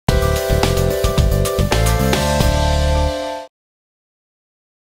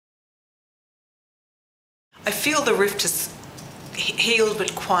I feel the rift has healed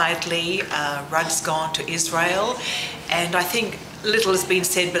but quietly. Rudd's gone to Israel, and I think little has been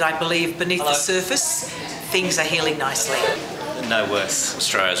said, but I believe beneath the surface things are healing nicely. No worse.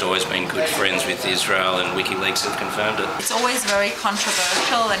 Australia's always been good friends with Israel, and WikiLeaks have confirmed it. It's always very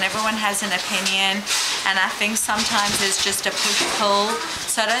controversial and everyone has an opinion, and I think sometimes there's just a push-pull.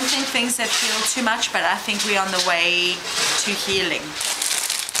 So I don't think things have healed too much, but I think we're on the way to healing.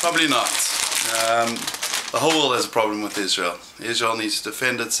 Probably not. The whole world has a problem with Israel. Israel needs to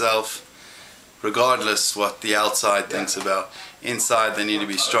defend itself regardless what the outside thinks about. Inside they need to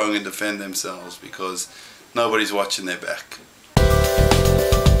be strong and defend themselves because nobody's watching their back.